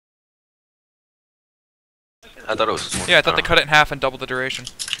I thought it was 4. Yeah, I thought they cut it in half and doubled the duration.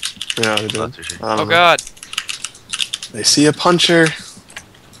 Yeah, they did. Oh god. They see a puncher.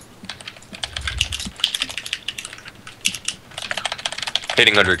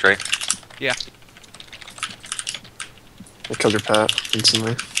 Hitting 100, right? Yeah. They killed your pet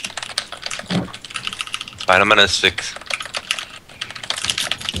instantly. Fine, I'm gonna 6.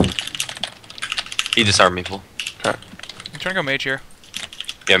 He disarmed me full. Okay. I'm trying to go mage here.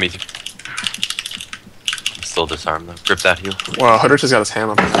 Yeah, me too. I'm still disarmed though. Grip that heal. Wow, Hudrich has got his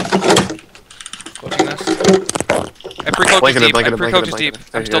hand up. Closing this. I pre-cloak is deep. I pre-cloak is deep.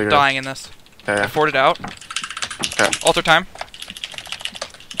 I'm still dying in this. Okay. I forded out. Okay. Alter time.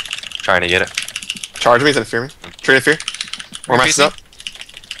 Trying to get it. Charge me, he's gonna fear me. Trade a fear. Or max up.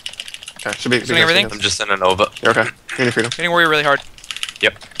 Okay, should be everything. I'm just in a Nova. You're okay. You're in freedom. Hitting warrior really hard.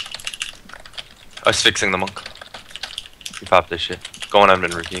 Yep. I was fixing the monk. He popped this shit. Going on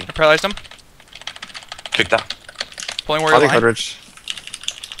and Reqy. I paralyzed him. Kick that. Pulling warrior I think line. Hudrich.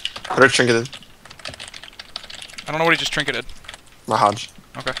 Hudrich trinketed. I don't know what he just trinketed. My Hodge.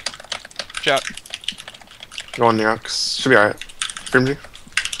 Okay. Shout. Going Neox. Should be alright. Freedom you.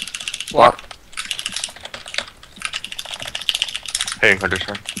 Block. Hitting 100,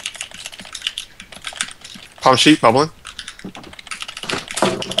 sorry. Palm sheet, bubbling.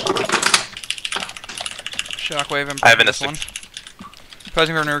 Shockwave and I have an this one.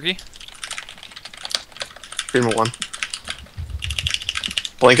 Posing for Reqy. Freedom at 1.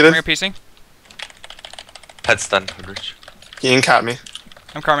 Blanketed. Bring piecing. Head stun, 100. He in-capped me.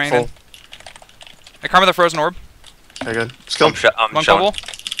 I'm karmaing Full. in. I karma the frozen orb. Okay, good. Just kill him. I'm Monk showing. bubble.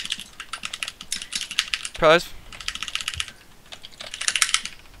 Paralyze.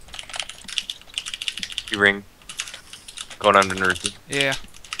 You ring. Going under Reqy. Yeah.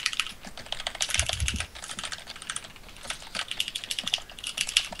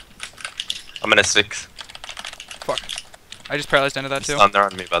 I'm gonna 6. Fuck. I just paralyzed into that too. On there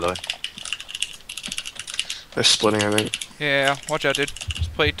on me, by the way. They're splitting, I think. Yeah, watch out, dude.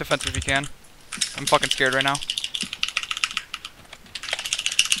 Just play defensive if you can. I'm fucking scared right now.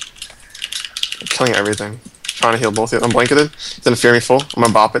 I'm killing everything. Trying to heal both of you. I'm blanketed. He's gonna fear me full. I'm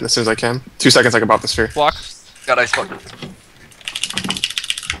gonna bop it as soon as I can. 2 seconds I can bop this fear. Block. Got ice block.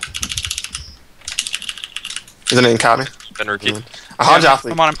 He's gonna in-cap me. Then Reqy. A Hodge Yeah,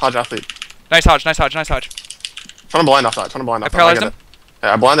 athlete. I'm on him. Hodge athlete. Nice Hodge, nice Hodge, nice Hodge. Trying to blind off that. Trying to blind off that. paralyzed get him. it.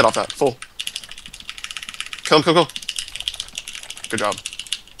 Yeah, I blinded off that. Full. Kill him, kill. Good job.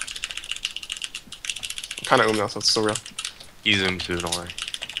 I'm kinda though, so it's still real. He zoomed too, don't worry.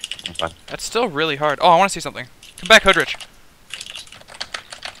 I'm fine. That's still really hard. Oh, I want to see something. Come back, Hudrich.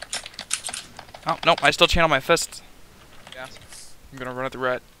 Oh, nope, I still channel my fists. Yeah. I'm gonna run at the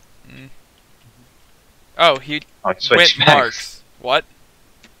rat. Oh, he went marks. What?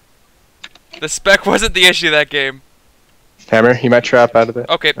 The spec wasn't the issue that game. Hammer, he might trap out of it.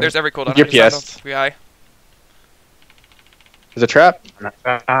 Okay, there's every cooldown. Your PS. VI. Is it trap?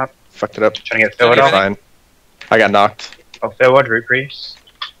 Trap. Fucked it up. Trying to get filled up. Fine. I got knocked. Oh, forward, root priest.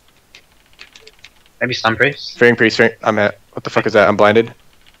 Maybe stun priest. Fearing priest, I'm at. What the fuck is that? I'm blinded.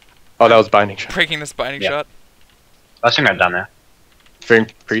 Oh, that was binding shot. Breaking this binding Yeah. shot. Last thing right down there. Fearing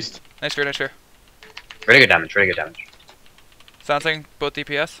priest. Nice fear, nice fear. Really good damage, really good damage. Silencing both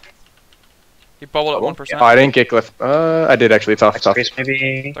DPS. He bubbled at 1%. Oh, I didn't get glyph. I did actually. It's off. It's X off. priest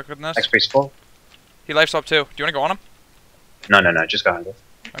maybe. Stuck with this. X priest full. He life swap too. Do you want to go on him? No, just go under.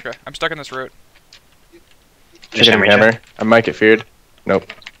 Okay, I'm stuck in this route. Just Hitting him hammer. I might get feared. Nope.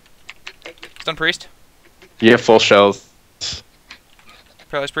 Stun priest. You have full shells.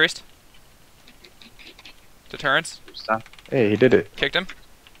 Paralyzed priest. Deterrence. Stun. Hey, he did it. Kicked him.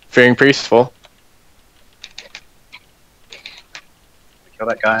 Fearing priest, full. Kill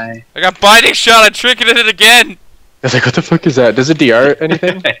that guy. I got binding shot. I tricketed it again. I was like, what the fuck is that? Does it DR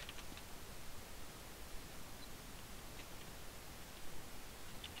anything?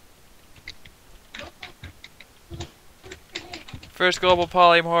 First global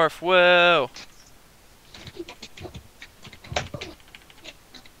polymorph. Whoa.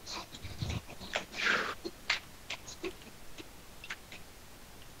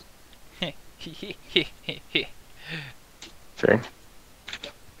 Fearing.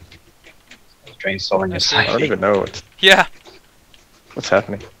 Drain soul on your I see. I don't side. even know Yeah. what's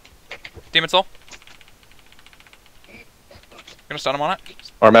happening. Demon soul. Gonna stun him on it.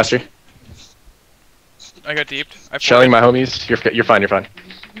 Arm mastery. I got deeped. I Shelling my homies. You're fine. You're fine.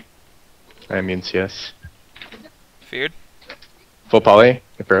 I immune CS. Feared. Full poly.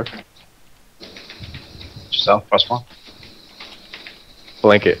 It broke. Yourself, plus one.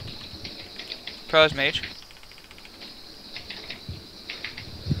 Blanket. Paralyzed mage.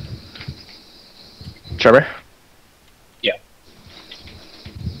 Trevor.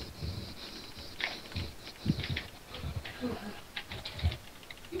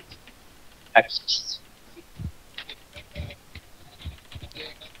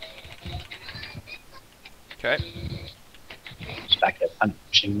 Okay. Just back there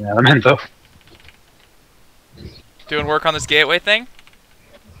punching the elemental. Doing work on this gateway thing.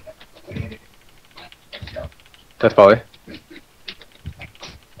 That's poly.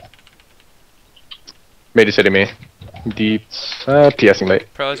 Mage is hitting me. Deep. PSing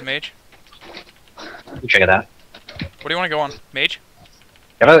late. Paralyzed mage. You check it out. What do you want to go on? Mage?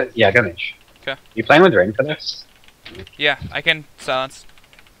 Yeah, go mage. 'Kay. You playing with ring for this? Yeah, I can silence.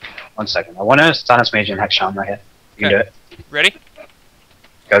 1 second. I want to silence mage and hex charm right here. You can do it. Ready?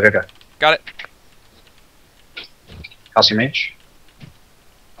 Go, go, go. Got it. Calcium mage.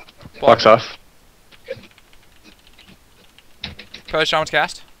 Blocks off. Paralyzed shaman's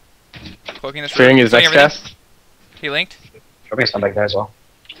cast. Cloaking this. Fearing his Cloaking next everything. cast. He linked. Drop me a stun back there as well.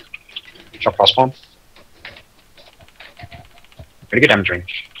 Drop crossbomb. Pretty good damage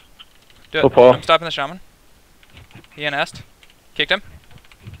range. Do it. Oh, Paul. I'm stopping the shaman. He NS'd. Kicked him.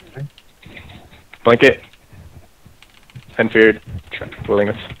 Blanket. Pen feared.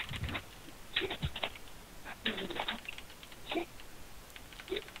 Willingness.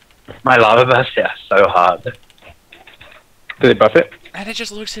 My lava burst, yeah, so hard. Did they buff it? And it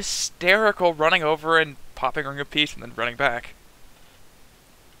just looks hysterical running over and popping Ring of Peace and then running back.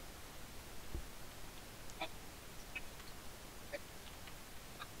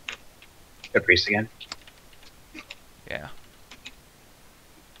 Good priest again. Yeah.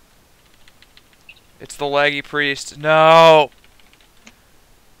 It's the laggy priest. No!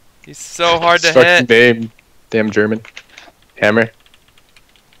 He's so hard to Fucking hit. damn German. Hammer.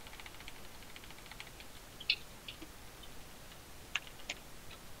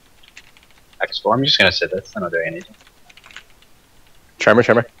 X4, I'm just gonna sit this, I'm not doing anything. Charmer.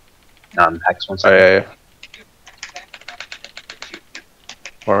 No, I'm hex 1 Oh, second. yeah.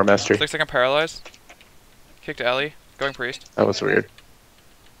 Or mastery. Looks like I'm paralyzed. Kicked Ellie. Going priest. That was weird.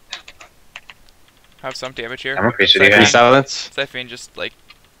 Have some damage here. I'm a priest with Siphon. you. Silence. Siphon just like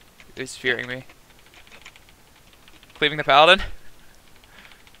is fearing me. Cleaving the paladin.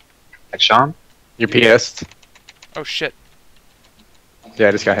 Hex charm. You're PS'd. Oh shit. Yeah,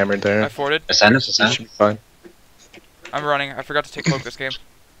 I just got hammered there. I forded. Ascendance, You ascendance. should be fine. I'm running. I forgot to take cloak this game.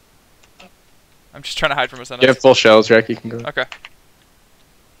 I'm just trying to hide from You have Ascendance. full shells, Reqy. You can go. Okay.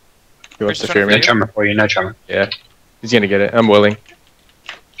 He wants Priest to is fear trying me. to No charmer for you, no charmer. Yeah. He's gonna get it. I'm willing.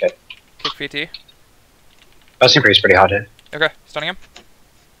 Kick VT. Bursting priest pretty hard here. Okay. Stunning him.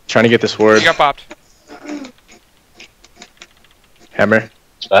 Trying to get this ward. He got popped. Hammer.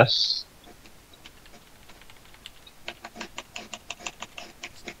 It's burst.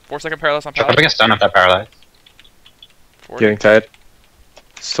 4-second paralysis on Drop paladin. a stun off that paralyze. Forward. Getting tied.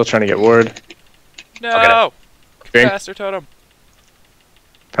 Still trying to get ward. No! Fearing. Faster totem.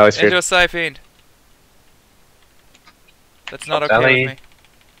 Pally Into feared. a Siphon. That's not okay Ellie. with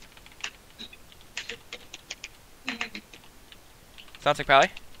me. Sounds like Pally.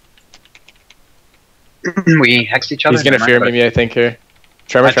 We hexed each other. He's gonna never fear mind, me, I think, here. but-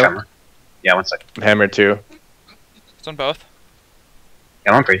 Tremor. Charmer. Yeah, 1 second. I'm hammered too. It's on both.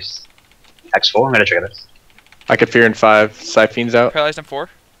 Yeah, I'm on priest. Hex 4, I'm gonna trigger this. I could fear in 5. Siphon's out. Paralyzed in 4.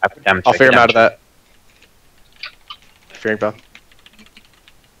 I put damage. I'll I fear put him out of damage. that. Fearing bell.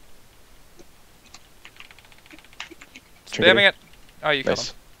 Spamming it. Oh, you killed Nice.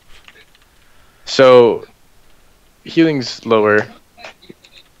 him. So, healing's lower.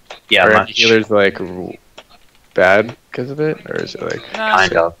 Yeah, Or much. healer's like bad because of it, or is it like? Nah,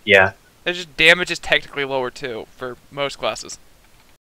 Kind of. Yeah. it's just damage is technically lower too for most classes.